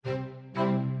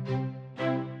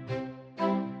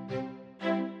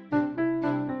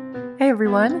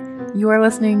everyone. You are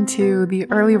listening to the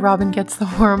Early Robin Gets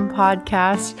the Worm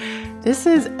podcast. This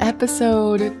is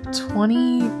episode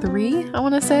 23, I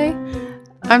want to say.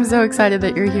 I'm so excited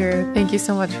that you're here. Thank you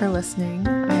so much for listening.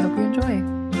 I hope you enjoy.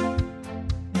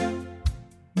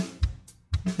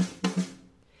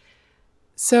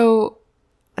 So,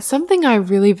 something I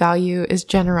really value is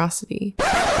generosity.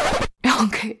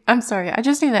 Okay, I'm sorry. I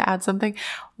just need to add something.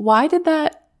 Why did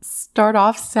that start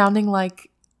off sounding like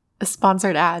a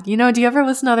sponsored ad? You know, do you ever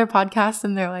listen to other podcasts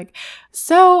and they're like,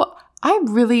 so I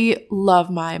really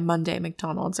love my Monday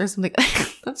McDonald's or something.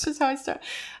 That's just how I start.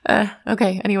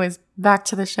 Okay, anyways, back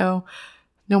to the show.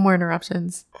 No more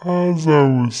interruptions. As I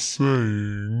was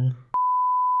saying,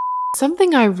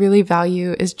 something I really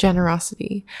value is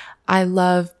generosity. I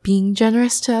love being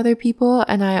generous to other people,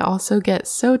 and I also get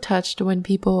so touched when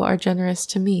people are generous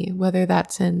to me, whether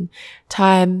that's in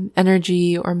time,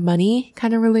 energy, or money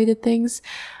kind of related things.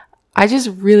 I just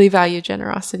really value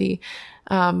generosity.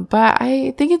 But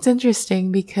I think it's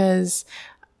interesting because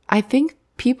I think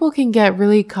people can get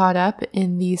really caught up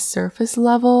in the surface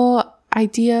level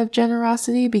idea of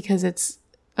generosity because it's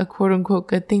a quote unquote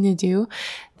good thing to do,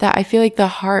 that I feel like the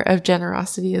heart of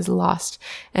generosity is lost.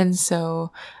 And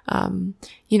so,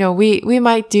 we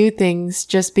might do things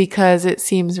just because it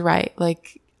seems right.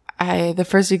 Like, the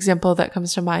first example that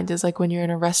comes to mind is like when you're in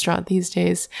a restaurant these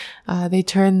days, they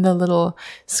turn the little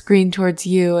screen towards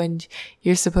you and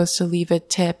you're supposed to leave a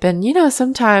tip. And,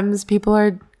 sometimes people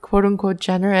are quote unquote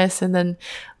generous and then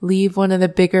leave one of the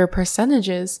bigger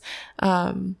percentages.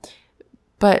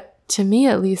 But to me,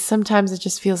 at least, sometimes it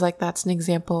just feels like that's an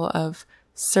example of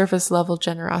surface level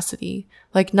generosity,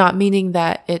 like not meaning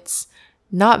that it's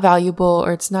not valuable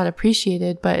or it's not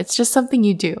appreciated, but it's just something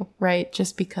you do, right?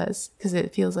 Just because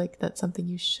it feels like that's something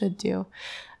you should do.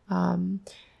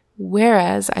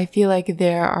 Whereas I feel like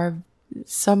there are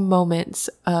some moments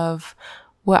of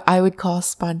what I would call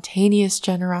spontaneous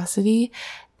generosity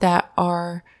that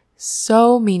are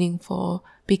so meaningful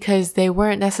because they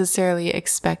weren't necessarily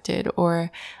expected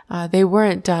or they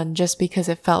weren't done just because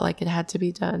it felt like it had to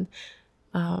be done.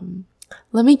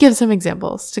 Let me give some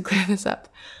examples to clear this up.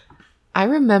 I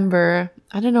don't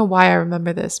know why I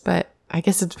remember this, but I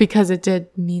guess it's because it did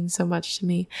mean so much to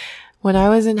me. When I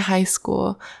was in high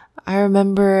school, I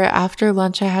remember after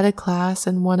lunch I had a class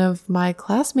and one of my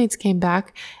classmates came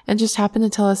back and just happened to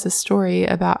tell us a story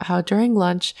about how during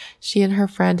lunch she and her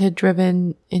friend had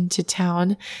driven into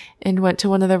town and went to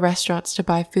one of the restaurants to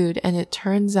buy food. And it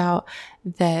turns out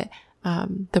that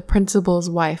the principal's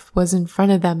wife was in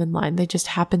front of them in line. They just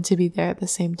happened to be there at the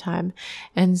same time.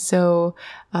 And so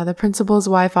the principal's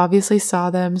wife obviously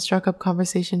saw them, struck up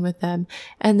conversation with them,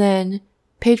 and then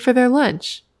paid for their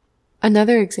lunch.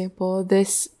 Another example,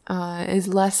 this is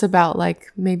less about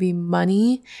like maybe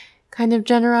money kind of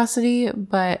generosity,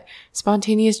 but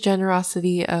spontaneous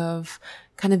generosity of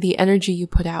kind of the energy you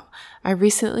put out. I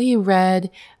recently read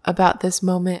about this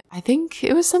moment. I think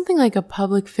it was something like a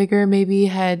public figure maybe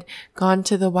had gone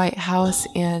to the White House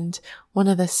and one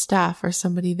of the staff or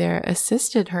somebody there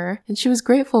assisted her and she was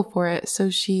grateful for it.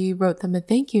 So she wrote them a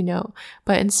thank you note.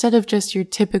 But instead of just your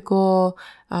typical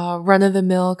run of the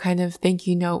mill kind of thank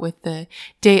you note with the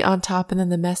date on top and then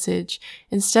the message,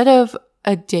 instead of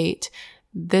a date,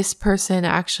 this person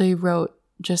actually wrote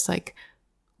just like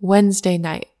Wednesday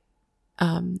night.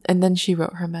 And then she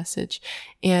wrote her message.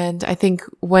 And I think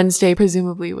Wednesday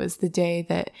presumably was the day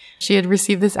that she had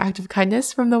received this act of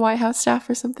kindness from the White House staff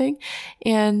or something.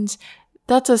 And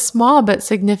that's a small but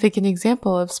significant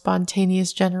example of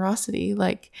spontaneous generosity.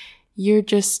 Like you're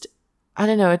just, I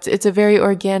don't know, it's a very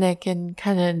organic and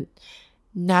kind of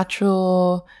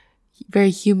natural,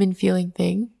 very human feeling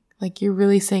thing. Like you're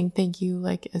really saying thank you,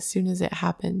 like as soon as it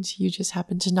happened. You just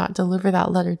happened to not deliver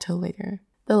that letter till later.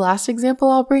 The last example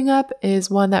I'll bring up is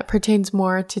one that pertains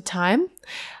more to time.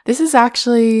 This is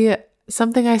actually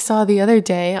something I saw the other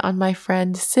day on my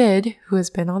friend Sid, who has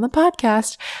been on the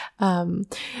podcast.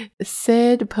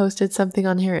 Sid posted something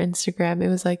on her Instagram. It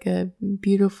was like a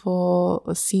beautiful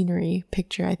scenery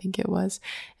picture, I think it was.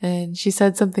 And she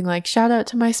said something like, shout out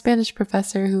to my Spanish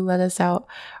professor who let us out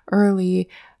early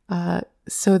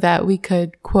so that we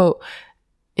could, quote,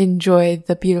 enjoy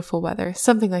the beautiful weather.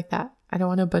 Something like that. I don't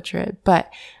want to butcher it,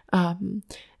 but I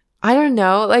don't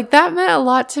know. Like that meant a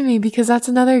lot to me because that's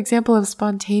another example of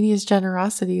spontaneous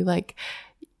generosity. Like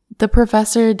the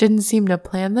professor didn't seem to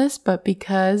plan this, but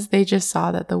because they just saw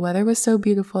that the weather was so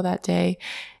beautiful that day,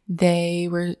 they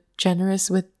were generous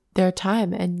with their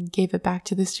time and gave it back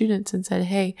to the students and said,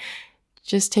 hey,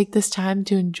 just take this time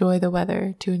to enjoy the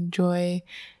weather, to enjoy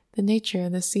the nature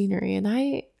and the scenery. And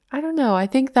I don't know. I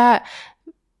think that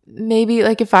maybe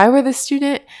like if I were the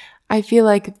student, I feel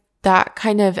like that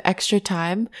kind of extra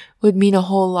time would mean a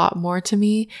whole lot more to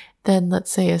me than,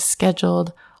 let's say, a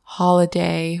scheduled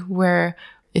holiday where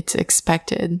it's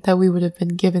expected that we would have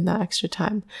been given that extra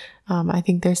time. I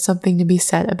think there's something to be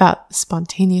said about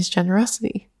spontaneous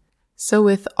generosity. So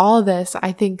with all this,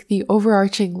 I think the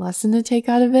overarching lesson to take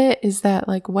out of it is that,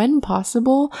 like, when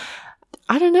possible,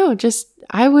 I don't know,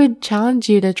 I would challenge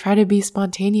you to try to be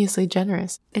spontaneously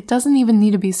generous. It doesn't even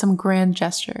need to be some grand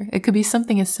gesture. It could be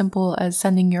something as simple as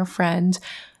sending your friend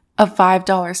a $5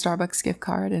 Starbucks gift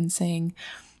card and saying,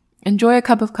 enjoy a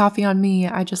cup of coffee on me.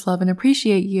 I just love and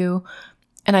appreciate you.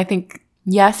 And I think,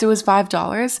 yes, it was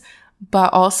 $5,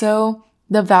 but also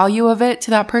the value of it to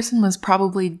that person was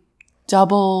probably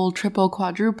double, triple,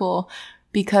 quadruple,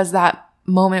 because that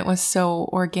moment was so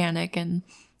organic and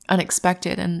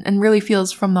unexpected and really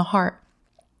feels from the heart.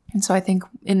 And so I think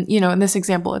in this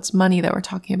example, it's money that we're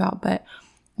talking about, but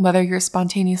whether you're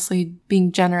spontaneously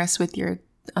being generous with your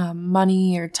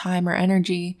money or time or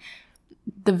energy,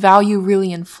 the value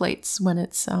really inflates when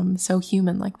it's so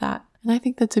human like that. And I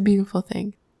think that's a beautiful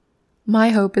thing.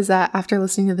 My hope is that after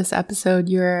listening to this episode,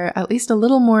 you're at least a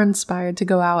little more inspired to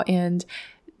go out and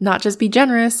not just be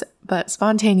generous, but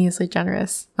spontaneously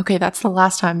generous. Okay, that's the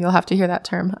last time you'll have to hear that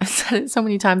term. I've said it so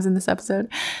many times in this episode.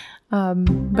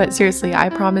 But seriously, I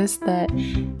promise that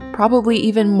probably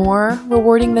even more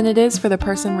rewarding than it is for the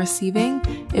person receiving,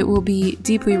 it will be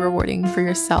deeply rewarding for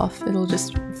yourself. It'll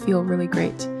just feel really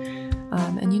great.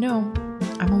 And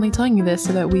I'm only telling you this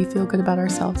so that we feel good about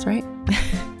ourselves, right?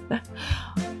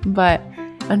 But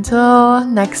until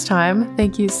next time,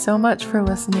 thank you so much for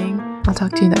listening. I'll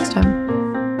talk to you next time.